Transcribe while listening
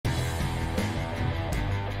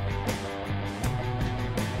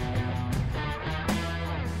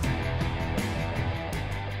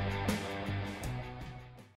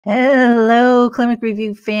Hello, Clinic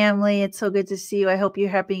Review family. It's so good to see you. I hope you're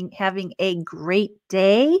having a great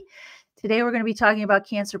day. Today, we're going to be talking about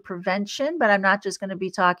cancer prevention, but I'm not just going to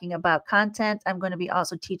be talking about content. I'm going to be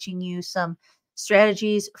also teaching you some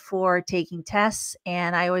strategies for taking tests.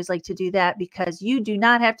 And I always like to do that because you do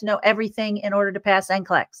not have to know everything in order to pass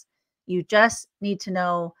Nclex. You just need to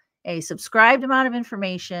know a subscribed amount of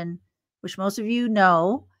information, which most of you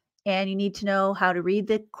know, and you need to know how to read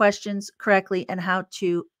the questions correctly and how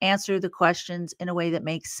to answer the questions in a way that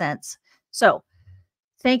makes sense. So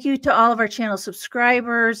thank you to all of our channel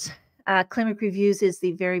subscribers. Clinic Reviews is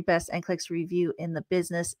the very best Nclex review in the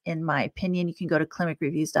business, in my opinion. You can go to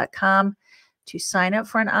clinicreviews.com to sign up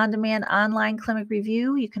for an on-demand online clinic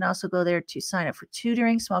review. You can also go there to sign up for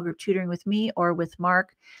tutoring, small group tutoring with me or with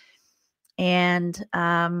Mark. And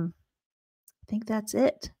I think that's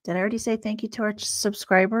it. Did I already say thank you to our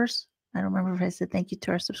subscribers? I don't remember if I said thank you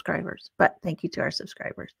to our subscribers, but thank you to our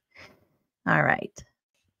subscribers. All right.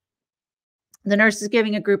 The nurse is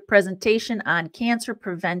giving a group presentation on cancer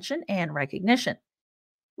prevention and recognition.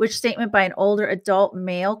 Which statement by an older adult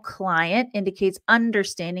male client indicates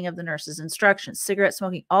understanding of the nurse's instructions? Cigarette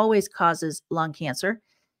smoking always causes lung cancer.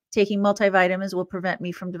 Taking multivitamins will prevent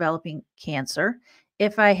me from developing cancer.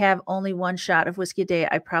 If I have only one shot of whiskey a day,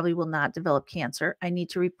 I probably will not develop cancer. I need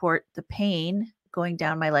to report the pain going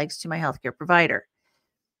down my legs to my healthcare provider.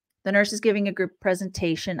 The nurse is giving a group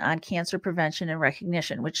presentation on cancer prevention and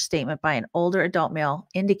recognition. Which statement by an older adult male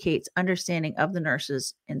indicates understanding of the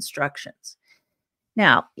nurse's instructions?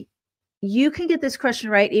 Now, you can get this question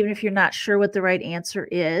right even if you're not sure what the right answer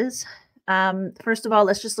is. First of all,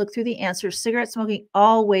 let's just look through the answers. Cigarette smoking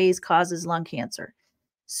always causes lung cancer.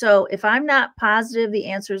 So if I'm not positive the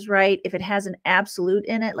answer is right, if it has an absolute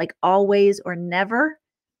in it, like always or never,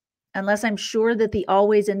 unless I'm sure that the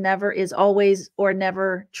always and never is always or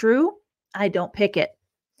never true, I don't pick it.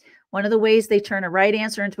 One of the ways they turn a right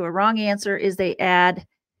answer into a wrong answer is they add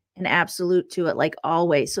an absolute to it, like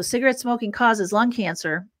always. So cigarette smoking causes lung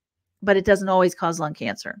cancer, but it doesn't always cause lung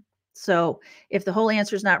cancer. So if the whole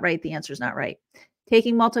answer is not right, the answer is not right.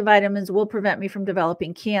 Taking multivitamins will prevent me from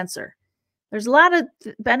developing cancer. There's a lot of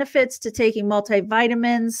benefits to taking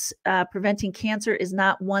multivitamins. Preventing cancer is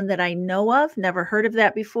not one that I know of. Never heard of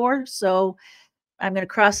that before. So I'm going to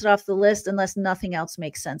cross it off the list unless nothing else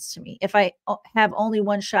makes sense to me. If I have only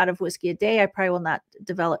one shot of whiskey a day, I probably will not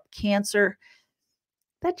develop cancer.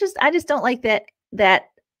 I just don't like that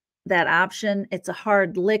option. It's a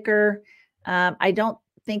hard liquor. I don't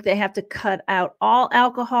think they have to cut out all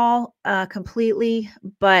alcohol completely,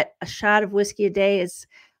 but a shot of whiskey a day is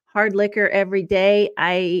hard liquor every day.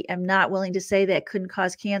 I am not willing to say that couldn't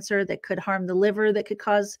cause cancer, that could harm the liver, that could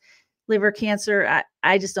cause liver cancer.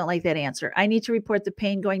 I just don't like that answer. I need to report the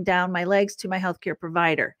pain going down my legs to my healthcare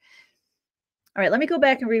provider. All right, let me go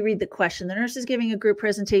back and reread the question. The nurse is giving a group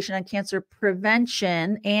presentation on cancer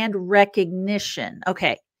prevention and recognition.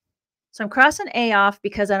 Okay, so I'm crossing A off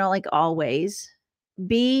because I don't like always.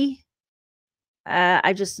 B,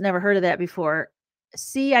 I just never heard of that before.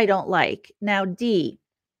 C, I don't like. Now D,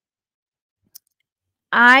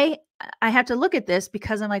 I have to look at this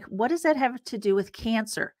because I'm like, what does that have to do with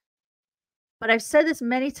cancer? But I've said this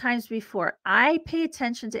many times before. I pay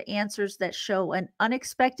attention to answers that show an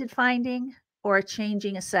unexpected finding or a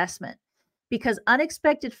changing assessment, because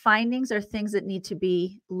unexpected findings are things that need to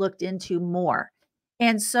be looked into more.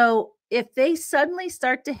 And so if they suddenly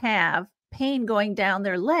start to have pain going down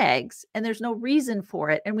their legs and there's no reason for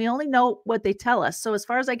it, and we only know what they tell us. So as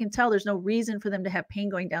far as I can tell, there's no reason for them to have pain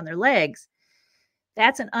going down their legs.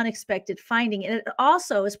 That's an unexpected finding. And it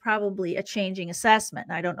also is probably a changing assessment.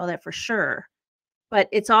 I don't know that for sure, but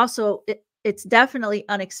it's also, it's definitely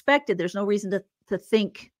unexpected. There's no reason to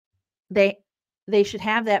think they should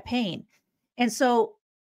have that pain. And so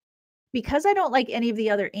because I don't like any of the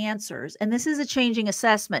other answers, and this is a changing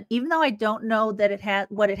assessment, even though I don't know that it has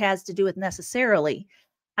what it has to do with necessarily,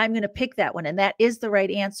 I'm going to pick that one. And that is the right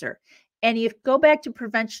answer. And you go back to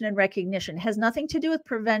prevention and recognition. It has nothing to do with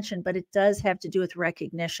prevention, but it does have to do with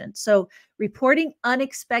recognition. So reporting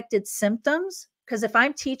unexpected symptoms, because if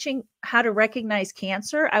I'm teaching how to recognize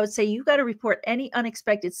cancer, I would say you got to report any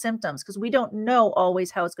unexpected symptoms because we don't know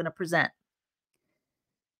always how it's going to present.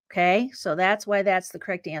 Okay, so that's why that's the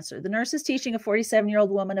correct answer. The nurse is teaching a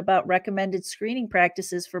 47-year-old woman about recommended screening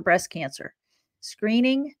practices for breast cancer.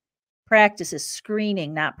 Screening practices,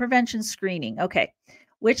 screening, not prevention, screening. Okay.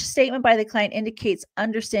 Which statement by the client indicates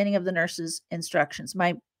understanding of the nurse's instructions?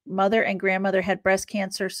 My mother and grandmother had breast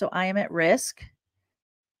cancer, so I am at risk.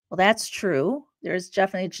 Well, that's true. There's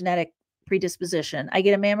definitely a genetic predisposition. I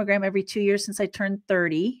get a mammogram every 2 years since I turned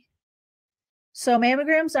 30. So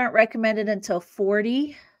mammograms aren't recommended until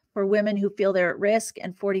 40. for women who feel they're at risk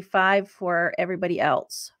and 45 for everybody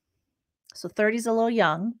else. So 30 is a little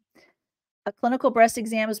young. A clinical breast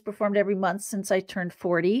exam is performed every month since I turned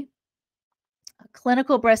 40. A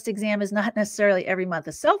clinical breast exam is not necessarily every month.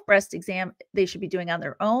 A self breast exam they should be doing on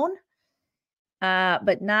their own,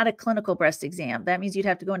 but not a clinical breast exam. That means you'd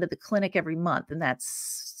have to go into the clinic every month, and that's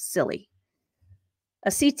silly.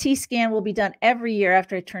 A CT scan will be done every year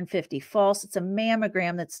after I turn 50. False. It's a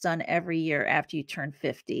mammogram that's done every year after you turn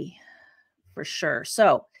 50, for sure.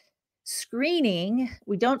 So screening,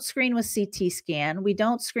 we don't screen with CT scan. We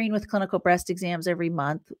don't screen with clinical breast exams every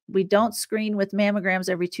month. We don't screen with mammograms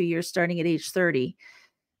every 2 years starting at age 30.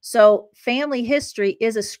 So family history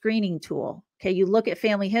is a screening tool. Okay, you look at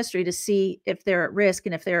family history to see if they're at risk,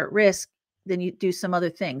 and if they're at risk, then you do some other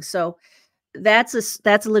things. So that's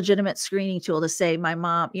a legitimate screening tool to say, my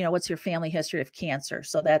mom, what's your family history of cancer?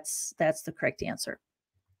 So that's the correct answer.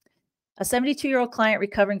 A 72-year-old client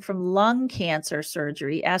recovering from lung cancer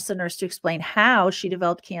surgery asked the nurse to explain how she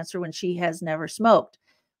developed cancer when she has never smoked.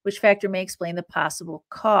 Which factor may explain the possible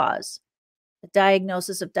cause? A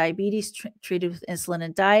diagnosis of diabetes treated with insulin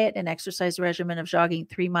and diet, an exercise regimen of jogging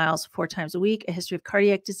 3 miles 4 times a week, a history of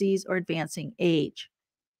cardiac disease, or advancing age.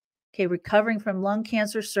 Okay, recovering from lung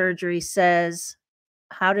cancer surgery says,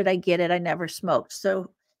 how did I get it? I never smoked. So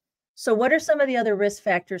what are some of the other risk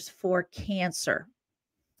factors for cancer?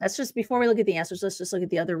 That's just before we look at the answers, let's just look at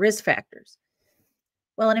the other risk factors.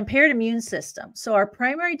 Well, an impaired immune system. So our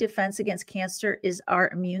primary defense against cancer is our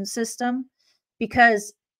immune system,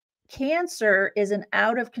 because cancer is an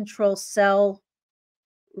out of control cell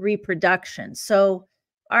reproduction. So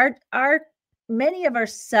our many of our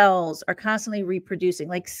cells are constantly reproducing,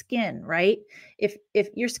 like skin, right? If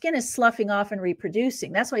your skin is sloughing off and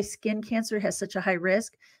reproducing, that's why skin cancer has such a high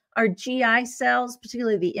risk. Our GI cells,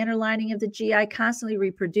 particularly the inner lining of the GI, constantly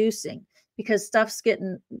reproducing because stuff's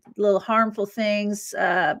getting little harmful things.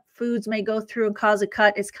 Foods may go through and cause a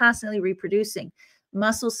cut. It's constantly reproducing.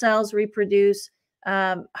 Muscle cells reproduce.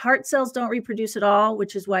 Heart cells don't reproduce at all,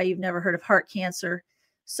 which is why you've never heard of heart cancer.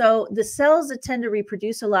 So the cells that tend to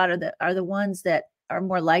reproduce a lot are the ones that are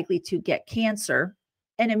more likely to get cancer.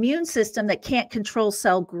 An immune system that can't control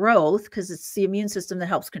cell growth, because it's the immune system that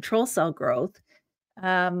helps control cell growth,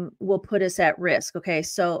 will put us at risk. Okay,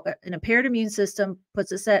 so an impaired immune system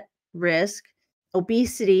puts us at risk.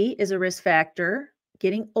 Obesity is a risk factor.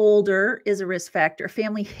 Getting older is a risk factor.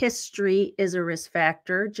 Family history is a risk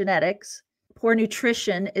factor. Genetics. Poor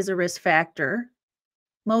nutrition is a risk factor,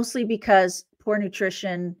 mostly because poor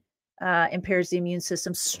nutrition impairs the immune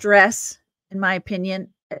system. Stress, in my opinion,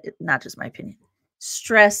 not just my opinion,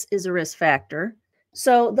 stress is a risk factor.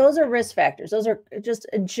 So those are risk factors. Those are just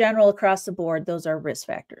in general across the board. Those are risk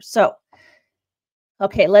factors. So,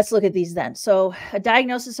 okay, let's look at these then. So a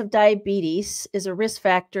diagnosis of diabetes is a risk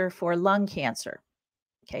factor for lung cancer.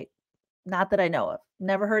 Okay, not that I know of.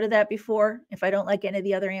 Never heard of that before. If I don't like any of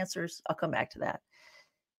the other answers, I'll come back to that.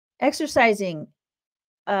 Exercising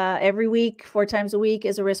every week, 4 times a week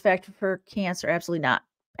is a risk factor for cancer. Absolutely not.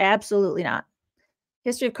 Absolutely not.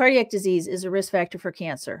 History of cardiac disease is a risk factor for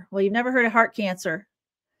cancer. Well, you've never heard of heart cancer.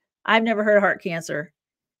 I've never heard of heart cancer.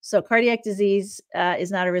 So cardiac disease is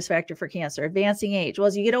not a risk factor for cancer. Advancing age. Well,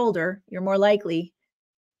 as you get older, you're more likely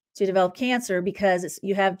to develop cancer because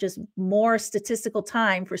you have just more statistical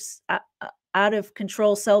time for out of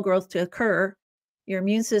control cell growth to occur. Your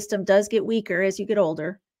immune system does get weaker as you get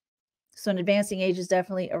older. So an advancing age is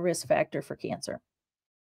definitely a risk factor for cancer.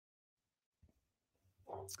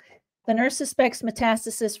 The nurse suspects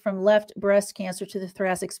metastasis from left breast cancer to the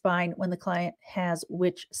thoracic spine when the client has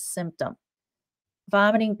which symptom?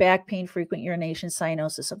 Vomiting, back pain, frequent urination,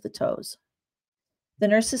 cyanosis of the toes. The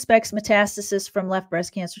nurse suspects metastasis from left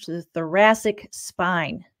breast cancer to the thoracic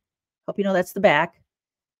spine. Hope you know that's the back.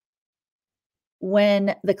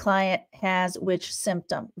 When the client has which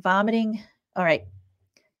symptom? Vomiting. All right.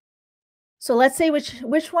 So let's say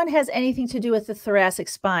which one has anything to do with the thoracic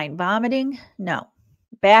spine? Vomiting? No.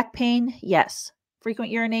 Back pain? Yes. Frequent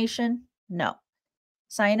urination? No.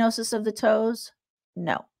 Cyanosis of the toes?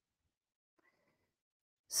 No.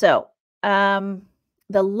 So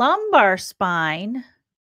the lumbar spine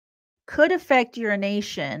could affect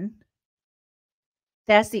urination.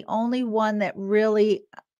 That's the only one that really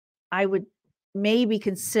I would maybe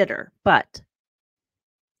consider. But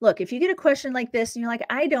look, if you get a question like this and you're like,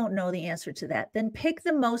 I don't know the answer to that, then pick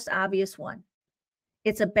the most obvious one.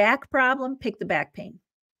 It's a back problem, pick the back pain.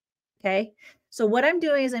 Okay? So what I'm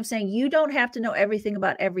doing is I'm saying you don't have to know everything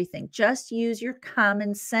about everything. Just use your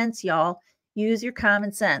common sense, y'all. Use your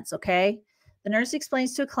common sense, okay? The nurse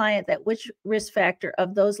explains to a client that which risk factor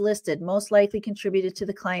of those listed most likely contributed to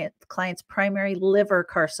the client's primary liver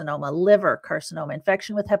carcinoma,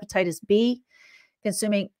 infection with hepatitis B,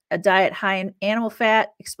 consuming a diet high in animal fat,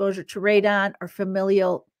 exposure to radon, or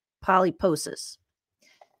familial polyposis.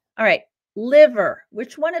 All right, liver.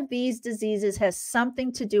 Which one of these diseases has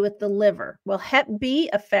something to do with the liver? Well, Hep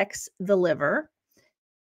B affects the liver.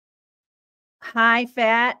 High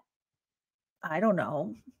fat, I don't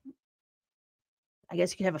know. I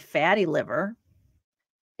guess you could have a fatty liver.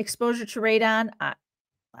 Exposure to radon, I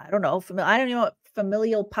don't know. I don't even know what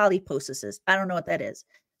familial polyposis is. I don't know what that is.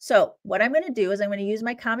 So what I'm going to do is I'm going to use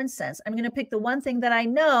my common sense. I'm going to pick the one thing that I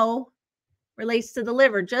know relates to the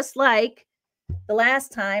liver, just like the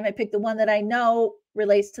last time I picked the one that I know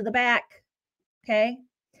relates to the back. Okay.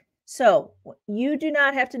 So you do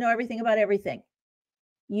not have to know everything about everything.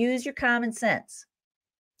 Use your common sense.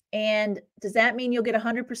 And does that mean you'll get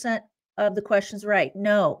 100% of the questions right?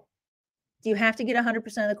 No. Do you have to get 100%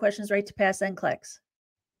 of the questions right to pass Nclex?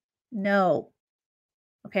 No.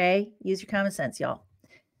 Okay. Use your common sense, y'all.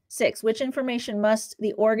 6, which information must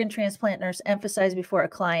the organ transplant nurse emphasize before a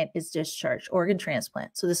client is discharged? Organ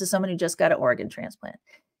transplant. So this is someone who just got an organ transplant.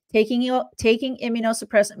 Taking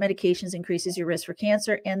immunosuppressant medications increases your risk for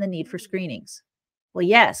cancer and the need for screenings. Well,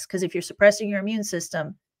 yes, because if you're suppressing your immune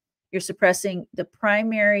system, you're suppressing the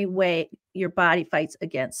primary way your body fights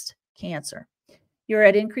against cancer. You're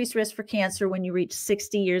at increased risk for cancer when you reach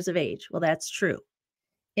 60 years of age. Well, that's true.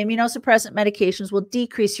 Immunosuppressant medications will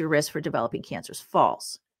decrease your risk for developing cancers.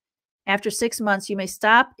 False. After 6 months, you may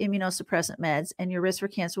stop immunosuppressant meds and your risk for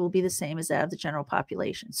cancer will be the same as that of the general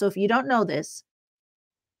population. So if you don't know this,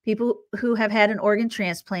 people who have had an organ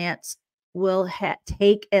transplant will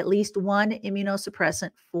take at least one immunosuppressant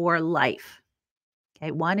for life. Okay,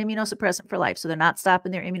 one immunosuppressant for life. So they're not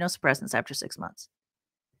stopping their immunosuppressants after 6 months.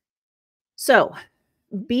 So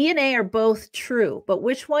B and A are both true, but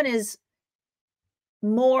which one is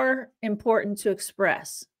more important to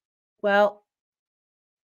express? Well,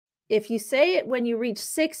 if you say it when you reach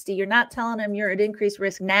 60, you're not telling them you're at increased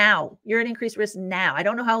risk now. You're at increased risk now. I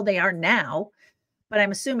don't know how old they are now, but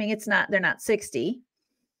I'm assuming they're not 60.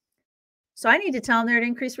 So I need to tell them they're at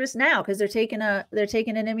increased risk now because they're taking an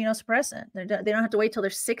immunosuppressant. They don't have to wait till they're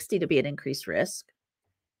 60 to be at increased risk.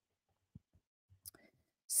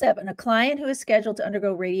 7, a client who is scheduled to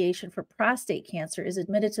undergo radiation for prostate cancer is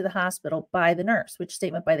admitted to the hospital by the nurse. Which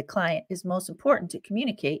statement by the client is most important to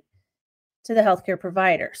communicate to the healthcare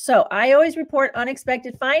provider? So I always report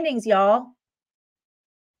unexpected findings, y'all.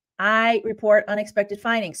 I report unexpected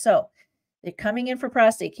findings. So they're coming in for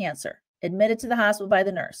prostate cancer, admitted to the hospital by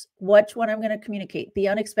the nurse. Which one I'm going to communicate? The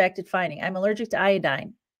unexpected finding. I'm allergic to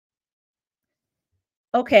iodine.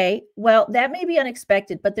 Okay, well, that may be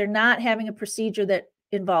unexpected, but they're not having a procedure that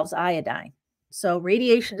involves iodine. So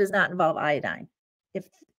radiation does not involve iodine.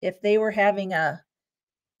 If they were having a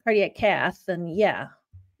cardiac cath, then yeah,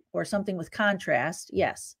 or something with contrast,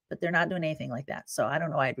 yes, but they're not doing anything like that. So I don't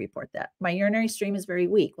know why I'd report that. My urinary stream is very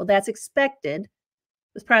weak. Well, that's expected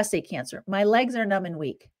with prostate cancer. My legs are numb and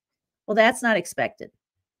weak. Well, that's not expected.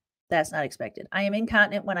 That's not expected. I am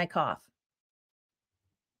incontinent when I cough.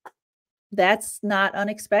 That's not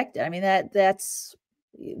unexpected. I mean, that's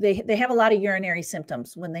they have a lot of urinary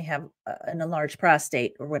symptoms when they have an enlarged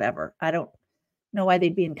prostate or whatever. I don't know why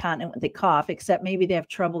they'd be incontinent when they cough, except maybe they have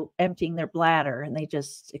trouble emptying their bladder and they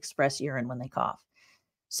just express urine when they cough.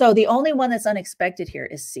 So the only one that's unexpected here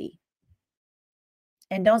is C.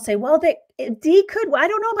 And don't say, well, D could, I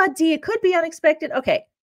don't know about D. It could be unexpected. Okay.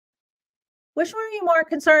 Which one are you more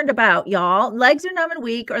concerned about, y'all? Legs are numb and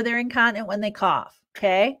weak or they're incontinent when they cough.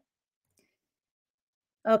 Okay.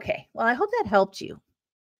 Okay. Well, I hope that helped you.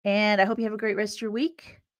 And I hope you have a great rest of your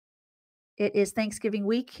week. It is Thanksgiving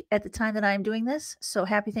week at the time that I am doing this. So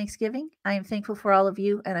happy Thanksgiving. I am thankful for all of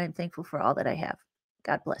you and I am thankful for all that I have.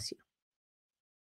 God bless you.